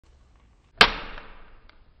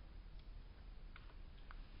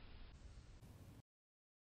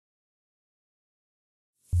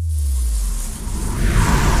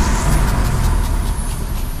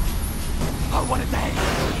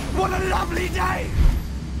day!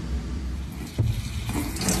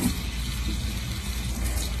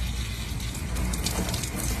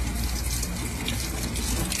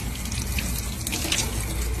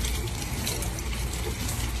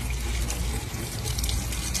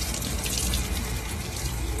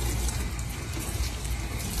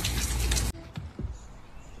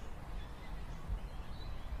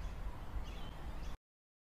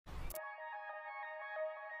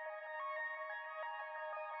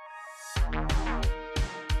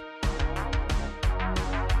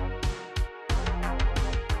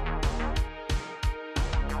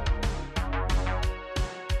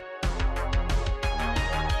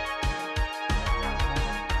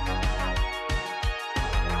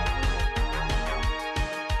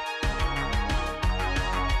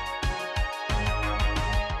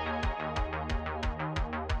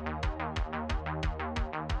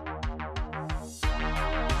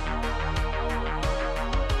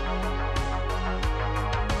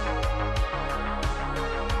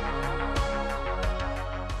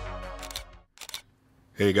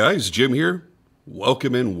 Hey guys, Jim here.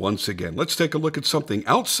 Welcome in once again. Let's take a look at something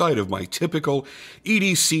outside of my typical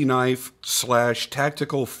EDC knife /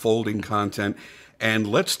 tactical folding content, and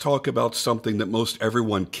let's talk about something that most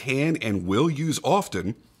everyone can and will use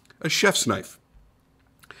often, a chef's knife.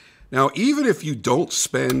 Now, even if you don't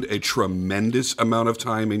spend a tremendous amount of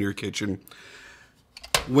time in your kitchen,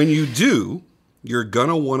 when you do, you're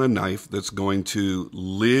gonna want a knife that's going to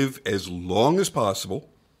live as long as possible,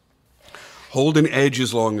 hold an edge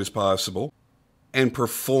as long as possible, and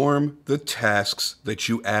perform the tasks that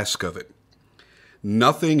you ask of it.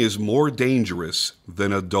 Nothing is more dangerous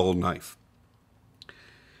than a dull knife.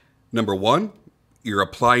 Number one, you're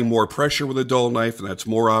applying more pressure with a dull knife, and that's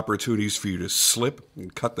more opportunities for you to slip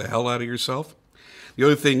and cut the hell out of yourself. The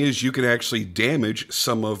other thing is you can actually damage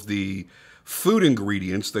some of the food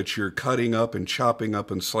ingredients that you're cutting up and chopping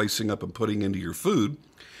up and slicing up and putting into your food.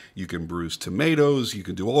 You can bruise tomatoes, you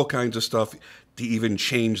can do all kinds of stuff to even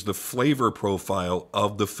change the flavor profile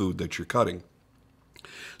of the food that you're cutting.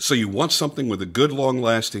 So you want something with a good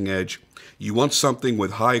long-lasting edge, you want something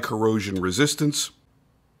with high corrosion resistance,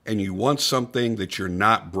 and you want something that you're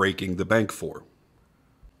not breaking the bank for.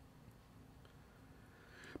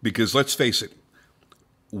 Because let's face it,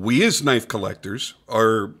 we as knife collectors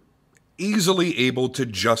are easily able to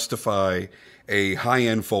justify a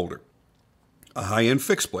high-end folder, a high-end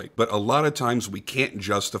fixed blade, but a lot of times we can't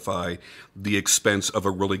justify the expense of a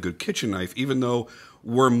really good kitchen knife, even though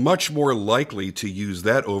we're much more likely to use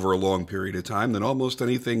that over a long period of time than almost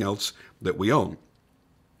anything else that we own.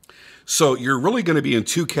 So you're really going to be in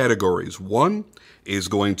two categories. One is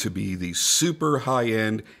going to be the super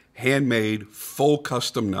high-end, handmade, full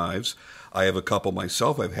custom knives. I have a couple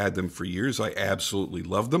myself. I've had them for years. I absolutely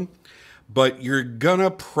love them. But you're gonna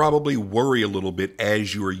probably worry a little bit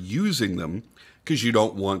as you're using them because you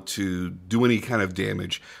don't want to do any kind of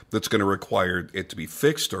damage that's going to require it to be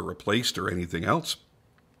fixed or replaced or anything else.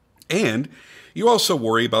 And you also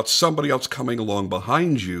worry about somebody else coming along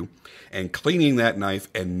behind you and cleaning that knife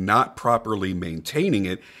and not properly maintaining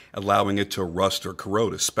it, allowing it to rust or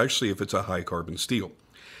corrode, especially if it's a high carbon steel.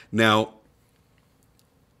 Now,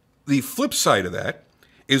 the flip side of that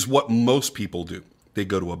is what most people do. They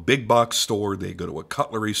go to a big box store, they go to a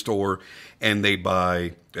cutlery store, and they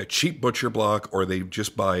buy a cheap butcher block, or they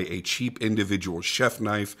just buy a cheap individual chef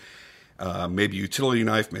knife, maybe utility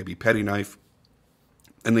knife, maybe petty knife,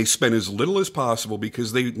 and they spend as little as possible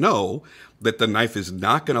because they know that the knife is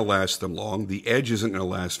not going to last them long, the edge isn't going to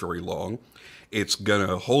last very long, it's going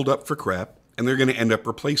to hold up for crap, and they're going to end up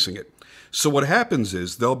replacing it. So what happens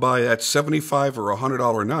is they'll buy that $75 or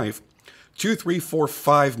 $100 knife 2, 3, 4,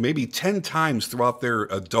 5, maybe 10 times throughout their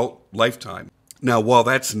adult lifetime. Now, while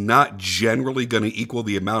that's not generally going to equal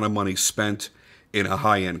the amount of money spent in a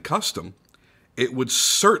high-end custom, it would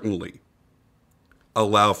certainly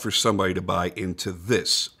allow for somebody to buy into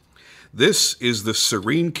this. This is the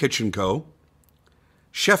Serene Kitchen Co.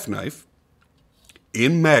 chef knife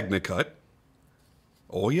in MagnaCut.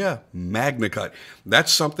 Oh yeah, MagnaCut.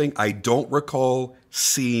 That's something I don't recall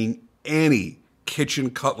seeing any kitchen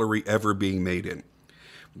cutlery ever being made in.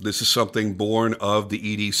 This is something born of the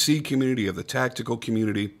EDC community, of the tactical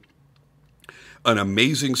community. An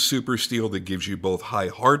amazing super steel that gives you both high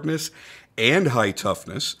hardness and high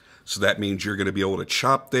toughness. So that means you're going to be able to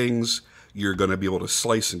chop things. You're going to be able to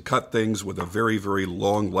slice and cut things with a very, very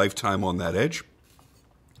long lifetime on that edge.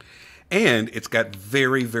 And it's got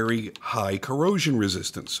very, very high corrosion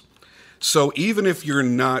resistance. So even if you're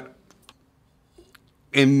not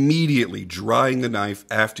immediately drying the knife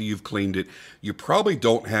after you've cleaned it, you probably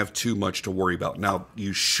don't have too much to worry about. Now,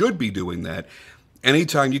 you should be doing that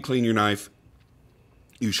anytime you clean your knife.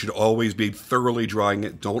 You should always be thoroughly drying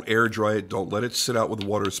it. Don't air dry it. Don't let it sit out with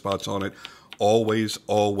water spots on it. Always,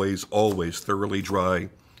 always, always thoroughly dry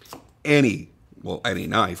any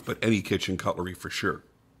knife, but any kitchen cutlery for sure.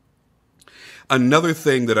 Another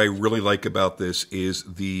thing that I really like about this is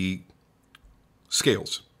the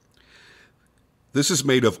scales. This is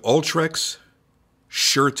made of Ultrex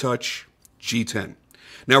SureTouch G10.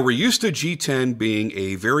 Now, we're used to G10 being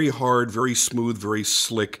a very hard, very smooth, very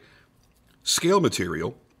slick scale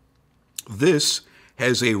material. This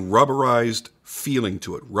has a rubberized feeling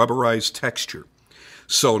to it, rubberized texture.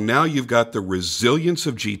 So now you've got the resilience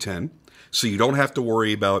of G10, so you don't have to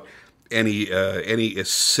worry about any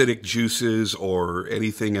acidic juices or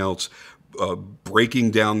anything else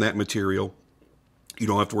breaking down that material. You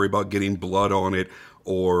don't have to worry about getting blood on it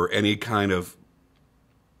or any kind of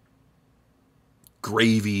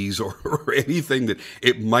gravies or anything that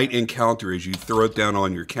it might encounter as you throw it down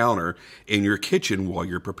on your counter in your kitchen while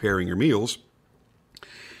you're preparing your meals.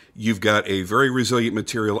 You've got a very resilient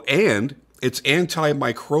material, and it's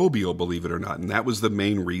antimicrobial, believe it or not, and that was the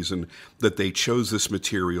main reason that they chose this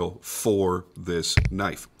material for this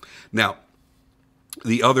knife. Now,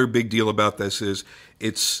 the other big deal about this is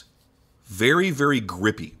it's very, very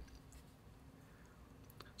grippy.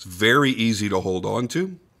 It's very easy to hold on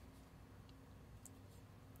to.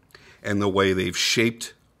 And the way they've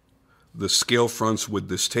shaped the scale fronts with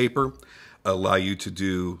this taper allow you to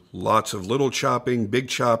do lots of little chopping, big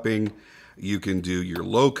chopping. You can do your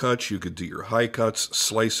low cuts, you could do your high cuts,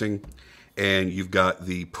 slicing, and you've got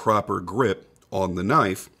the proper grip on the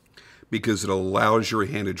knife because it allows your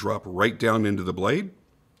hand to drop right down into the blade,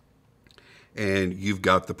 and you've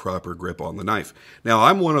got the proper grip on the knife. Now,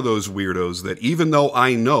 I'm one of those weirdos that even though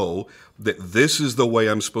I know that this is the way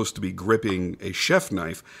I'm supposed to be gripping a chef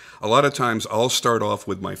knife, a lot of times I'll start off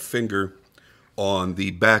with my finger on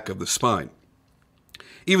the back of the spine.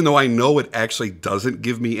 Even though I know it actually doesn't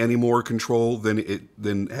give me any more control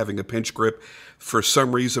than having a pinch grip, for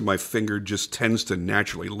some reason my finger just tends to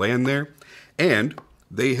naturally land there. And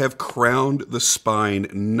they have crowned the spine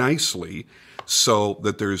nicely so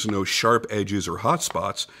that there's no sharp edges or hot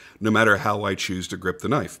spots, no matter how I choose to grip the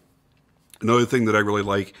knife. Another thing that I really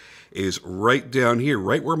like is right down here,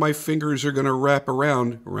 right where my fingers are going to wrap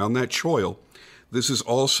around that choil. This is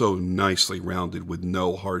also nicely rounded with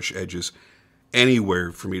no harsh edges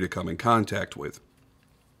anywhere for me to come in contact with.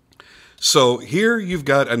 So here you've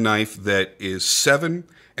got a knife that is 7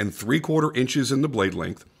 3/4 inches in the blade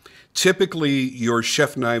length. Typically, your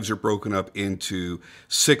chef knives are broken up into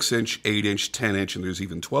 6-inch, 8-inch, 10-inch, and there's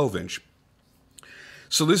even 12-inch.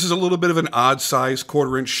 So this is a little bit of an odd size,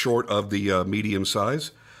 1/4 inch short of the medium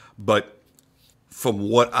size. But from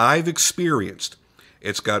what I've experienced,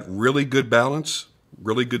 it's got really good balance,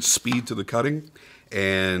 really good speed to the cutting,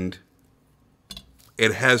 and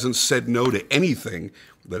it hasn't said no to anything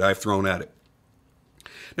that I've thrown at it.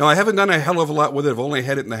 Now, I haven't done a hell of a lot with it. I've only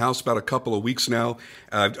had it in the house about a couple of weeks now.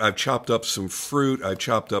 I've chopped up some fruit. I've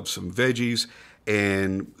chopped up some veggies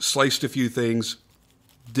and sliced a few things.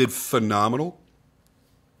 Did phenomenal.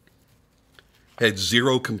 Had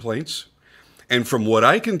zero complaints. And from what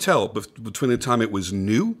I can tell, between the time it was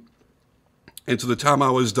new and to the time I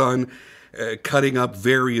was done cutting up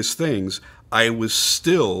various things, I was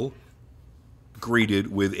still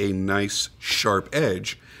greeted with a nice sharp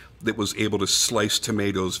edge that was able to slice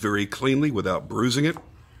tomatoes very cleanly without bruising it,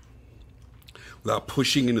 without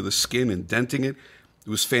pushing into the skin and denting it. It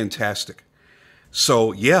was fantastic.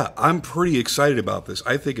 So yeah, I'm pretty excited about this.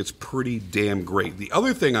 I think it's pretty damn great. The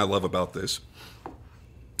other thing I love about this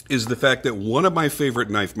is the fact that one of my favorite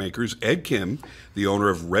knife makers, Ed Kim, the owner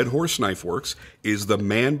of Red Horse Knife Works, is the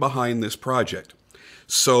man behind this project.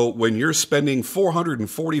 So when you're spending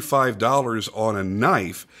 $445 on a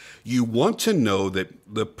knife, you want to know that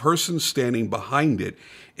the person standing behind it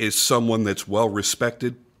is someone that's well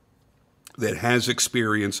respected, that has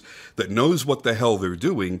experience, that knows what the hell they're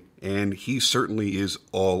doing, and he certainly is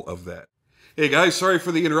all of that. Hey guys, sorry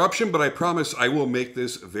for the interruption, but I promise I will make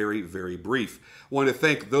this very, very brief. I want to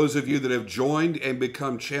thank those of you that have joined and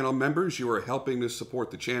become channel members. You are helping to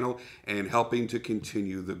support the channel and helping to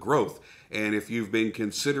continue the growth. And if you've been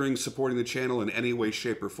considering supporting the channel in any way,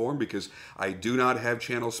 shape, or form, because I do not have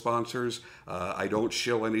channel sponsors, I don't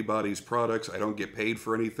shill anybody's products, I don't get paid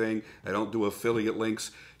for anything, I don't do affiliate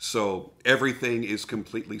links, so everything is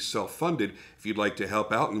completely self-funded. If you'd like to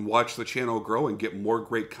help out and watch the channel grow and get more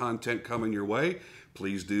great content coming your way,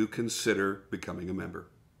 please do consider becoming a member.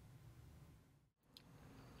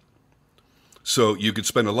 So you could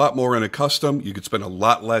spend a lot more on a custom, you could spend a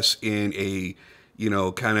lot less in a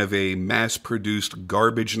kind of a mass-produced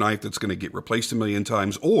garbage knife that's going to get replaced a million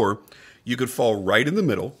times, or you could fall right in the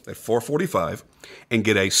middle at $445 and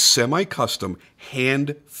get a semi-custom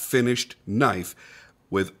hand-finished knife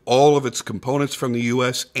with all of its components from the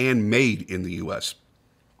U.S. and made in the U.S.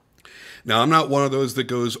 Now, I'm not one of those that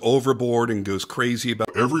goes overboard and goes crazy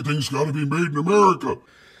about everything's got to be made in America.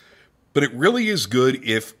 But it really is good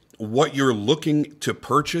if what you're looking to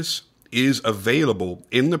purchase is available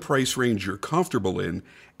in the price range you're comfortable in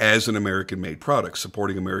as an American-made product.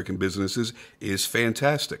 Supporting American businesses is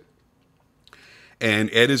fantastic.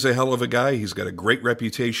 And Ed is a hell of a guy. He's got a great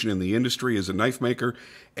reputation in the industry as a knife maker,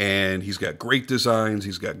 and he's got great designs.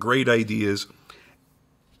 He's got great ideas.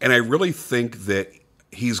 And I really think that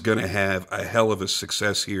he's going to have a hell of a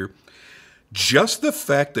success here. Just the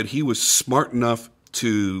fact that he was smart enough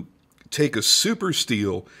to take a super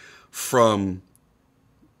steel from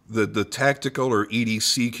the tactical or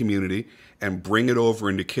EDC community and bring it over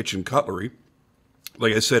into kitchen cutlery.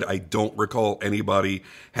 Like I said, I don't recall anybody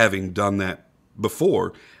having done that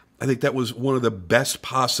before. I think that was one of the best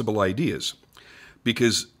possible ideas,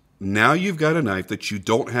 because now you've got a knife that you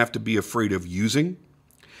don't have to be afraid of using,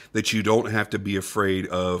 that you don't have to be afraid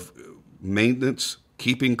of maintenance,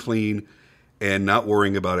 keeping clean, and not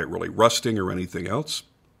worrying about it really rusting or anything else.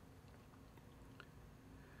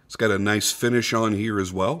 It's got a nice finish on here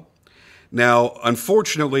as well. Now,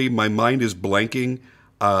 unfortunately, my mind is blanking.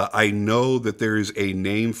 I know that there is a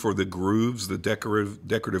name for the grooves, the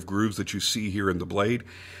decorative grooves that you see here in the blade.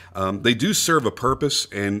 They do serve a purpose,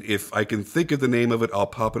 and if I can think of the name of it, I'll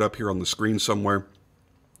pop it up here on the screen somewhere.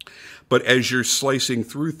 But as you're slicing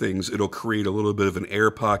through things, it'll create a little bit of an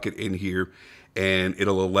air pocket in here, and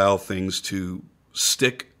it'll allow things to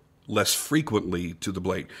stick less frequently to the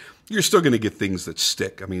blade. You're still going to get things that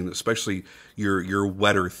stick. I mean, especially your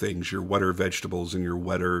wetter things, your wetter vegetables and your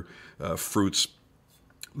wetter fruits.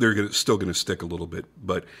 They're still going to stick a little bit,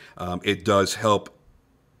 but it does help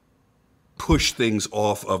push things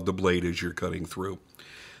off of the blade as you're cutting through.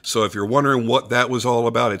 So if you're wondering what that was all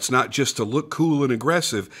about, it's not just to look cool and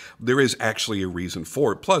aggressive. There is actually a reason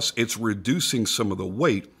for it. Plus, it's reducing some of the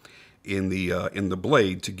weight in the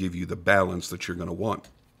blade to give you the balance that you're going to want.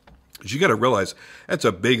 Because you got to realize that's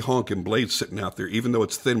a big honking blade sitting out there. Even though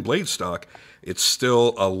it's thin blade stock, it's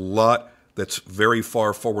still a lot that's very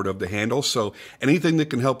far forward of the handle. So anything that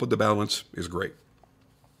can help with the balance is great.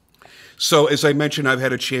 So as I mentioned, I've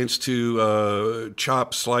had a chance to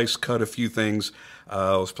chop, slice, cut a few things.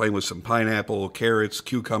 I was playing with some pineapple, carrots,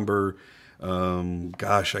 cucumber.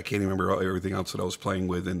 Gosh, I can't even remember everything else that I was playing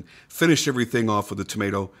with, and finished everything off with a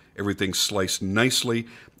tomato. Everything sliced nicely.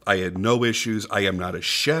 I had no issues. I am not a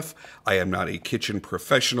chef. I am not a kitchen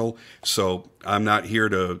professional. So I'm not here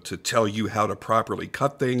to tell you how to properly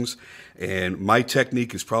cut things. And my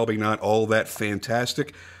technique is probably not all that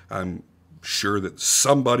fantastic. I'm sure that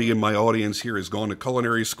somebody in my audience here has gone to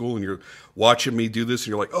culinary school and you're watching me do this and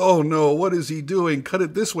you're like, oh no, what is he doing? Cut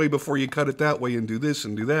it this way before you cut it that way, and do this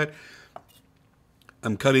and do that.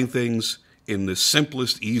 I'm cutting things in the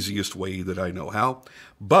simplest, easiest way that I know how.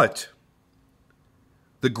 But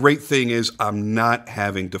the great thing is I'm not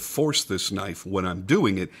having to force this knife when I'm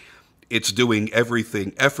doing it. It's doing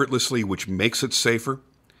everything effortlessly, which makes it safer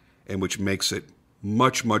and which makes it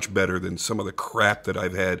much, much better than some of the crap that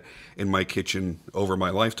I've had in my kitchen over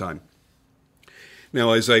my lifetime.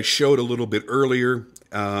 Now, as I showed a little bit earlier,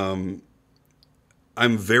 I'm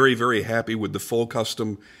very, very happy with the full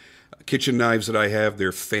custom kitchen knives that I have.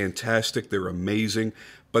 They're fantastic. They're amazing,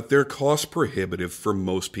 but they're cost prohibitive for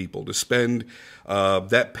most people. To spend,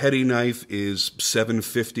 that petty knife is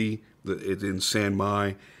 $750 in San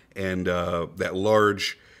Mai, and that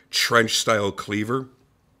large trench-style cleaver,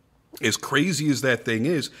 as crazy as that thing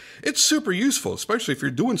is, it's super useful, especially if you're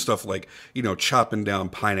doing stuff like, you know, chopping down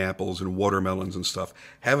pineapples and watermelons and stuff.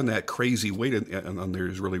 Having that crazy weight on there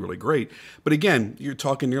is really, really great. But again, you're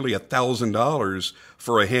talking nearly $1,000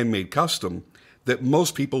 for a handmade custom that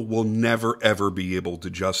most people will never, ever be able to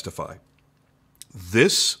justify.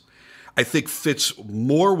 This, I think, fits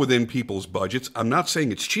more within people's budgets. I'm not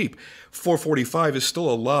saying it's cheap. $445 is still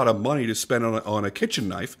a lot of money to spend on a kitchen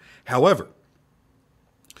knife. However,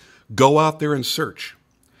 go out there and search.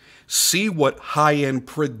 See what high-end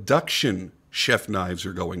production chef knives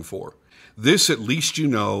are going for. This, at least you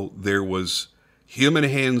know, there was human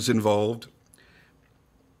hands involved.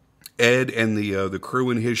 Ed and the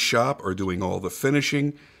crew in his shop are doing all the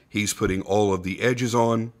finishing. He's putting all of the edges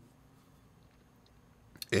on.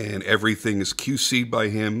 And everything is QC'd by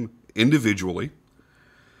him individually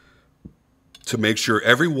to make sure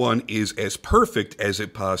everyone is as perfect as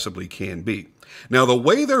it possibly can be. Now, the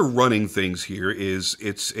way they're running things here is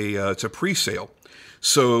it's a pre-sale.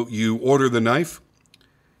 So you order the knife,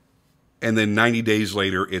 and then 90 days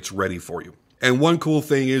later, it's ready for you. And one cool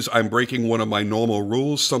thing is I'm breaking one of my normal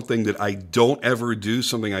rules, something that I don't ever do,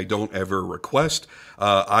 something I don't ever request.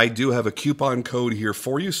 I do have a coupon code here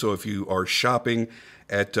for you, so if you are shopping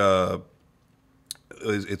at, oh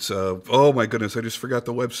my goodness, I just forgot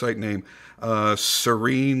the website name,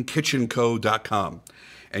 serenekitchenco.com.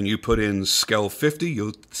 And you put in SKEL50,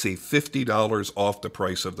 you'll save $50 off the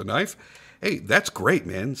price of the knife. Hey, that's great,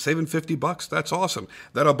 man. Saving $50, that's awesome.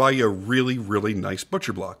 That'll buy you a really, really nice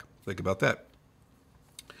butcher block. Think about that.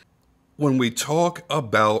 When we talk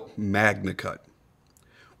about MagnaCut,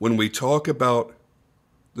 when we talk about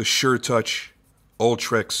the SureTouch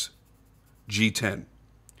Ultrex G10,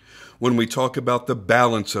 when we talk about the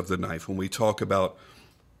balance of the knife, when we talk about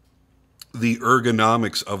the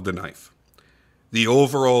ergonomics of the knife, the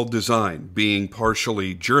overall design being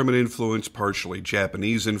partially German influenced, partially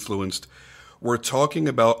Japanese influenced, we're talking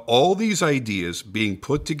about all these ideas being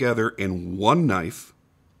put together in one knife.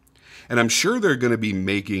 And I'm sure they're going to be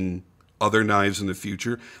making other knives in the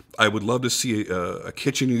future. I would love to see a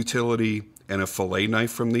kitchen utility and a fillet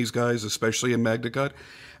knife from these guys, especially in MagnaCut.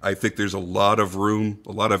 I think there's a lot of room,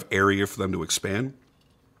 a lot of area for them to expand.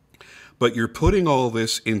 But you're putting all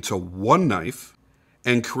this into one knife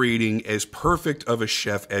and creating as perfect of a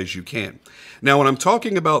chef as you can. Now, when I'm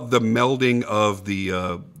talking about the melding of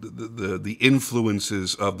the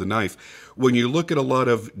influences of the knife, when you look at a lot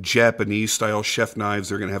of Japanese-style chef knives,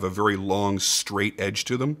 they're going to have a very long, straight edge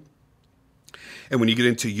to them. And when you get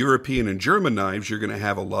into European and German knives, you're going to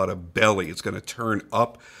have a lot of belly. It's going to turn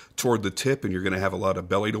up toward the tip, and you're going to have a lot of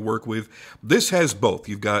belly to work with. This has both.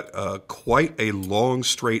 You've got quite a long,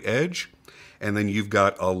 straight edge, and then you've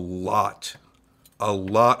got a lot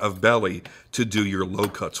of belly to do your low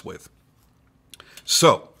cuts with.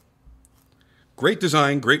 So, great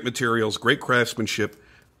design, great materials, great craftsmanship.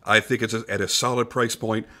 I think it's at a solid price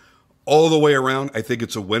point. All the way around, I think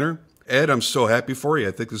it's a winner. Ed, I'm so happy for you.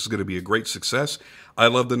 I think this is going to be a great success. I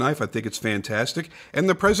love the knife. I think it's fantastic. And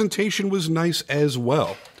the presentation was nice as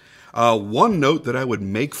well. One note that I would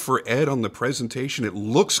make for Ed on the presentation, it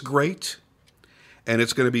looks great, and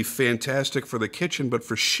it's going to be fantastic for the kitchen, but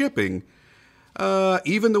for shipping,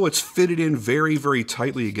 even though it's fitted in very, very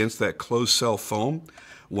tightly against that closed cell foam,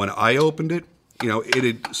 when I opened it, you know, it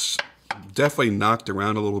had definitely knocked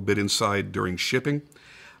around a little bit inside during shipping.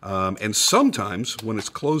 And sometimes when it's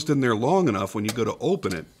closed in there long enough, when you go to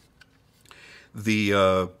open it, the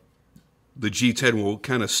G10 will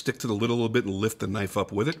kind of stick to the lid a little bit and lift the knife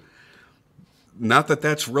up with it. Not that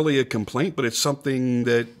that's really a complaint, but it's something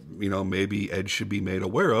that, you know, maybe Ed should be made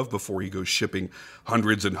aware of before he goes shipping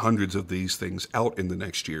hundreds and hundreds of these things out in the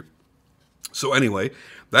next year. So anyway,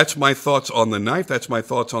 that's my thoughts on the knife. That's my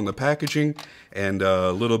thoughts on the packaging and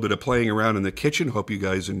a little bit of playing around in the kitchen. Hope you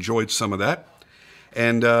guys enjoyed some of that.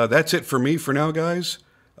 And that's it for me for now, guys.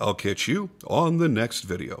 I'll catch you on the next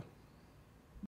video.